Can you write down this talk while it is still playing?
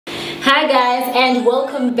Hi guys, and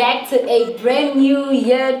welcome back to a brand new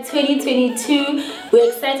year 2022.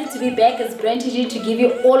 We're excited to be back as Brandtg to give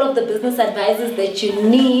you all of the business advices that you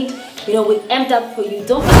need. You know, we're amped up for you.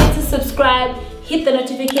 Don't forget to subscribe, hit the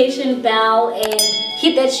notification bell, and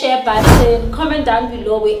hit that share button. Comment down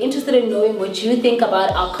below. We're interested in knowing what you think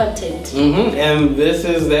about our content. And this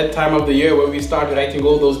is that time of the year where we start writing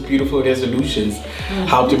all those beautiful resolutions.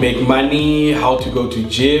 How to make money, how to go to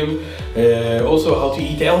gym, also how to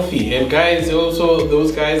eat healthy. And guys, also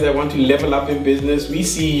those guys that want to level up in business, we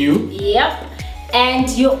see you. Yep. And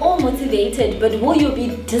you're all motivated, but will you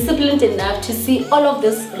be disciplined enough to see all of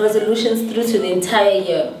these resolutions through to the entire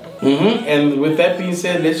year? And with that being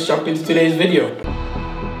said, let's jump into today's video.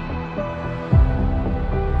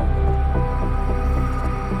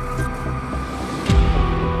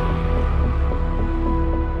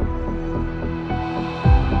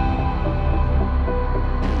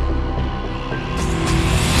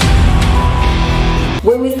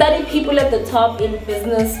 When we study people at the top in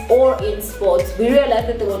business or in sports, we realize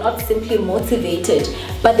that they were not simply motivated,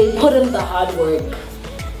 but they put in the hard work.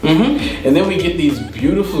 And then we get these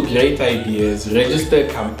beautiful, great ideas, register a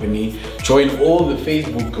company, join all the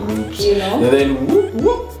Facebook groups, You know? and then whoop,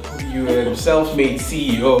 whoop, you're a self-made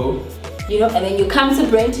CEO. You know, and then you come to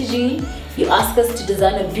Brandtg, you ask us to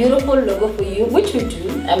design a beautiful logo for you, which we do.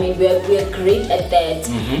 I mean, we're great at that.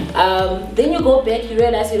 Then you go back, you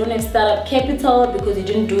realize you don't have startup capital because you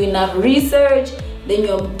didn't do enough research. Then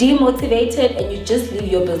you're demotivated and you just leave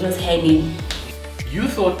your business hanging. You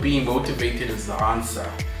thought being motivated is the answer,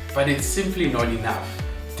 but it's simply not enough.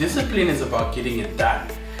 Discipline is about getting it done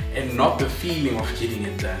and not the feeling of getting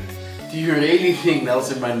it done. Do you really think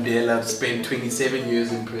Nelson Mandela spent 27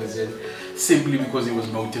 years in prison simply because he was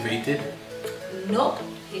motivated? Nope,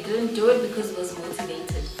 he didn't do it because he was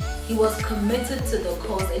motivated. He was committed to the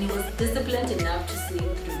cause and he was disciplined enough to see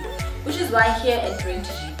it through. Which is why here at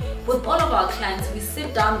Brandtg, with all of our clients, we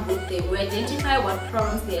sit down with them, we identify what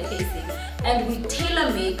problems they are facing, and we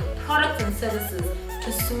tailor-make products and services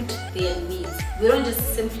to suit their needs. We don't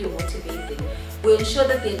just simply motivate them. We ensure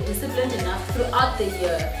that they're disciplined enough throughout the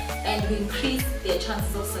year and we increase their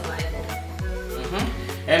chances of survival.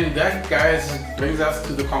 And that, guys, brings us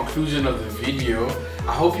to the conclusion of the video.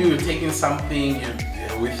 I hope you're taking something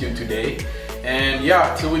with you today. And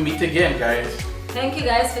yeah, till we meet again, guys. Thank you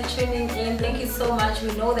guys for tuning in. Thank you so much.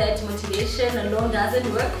 We know that motivation alone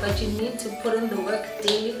doesn't work, but you need to put in the work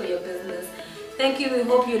daily for your business. Thank you. We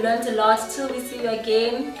hope you learned a lot. Till we see you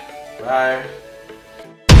again. Bye.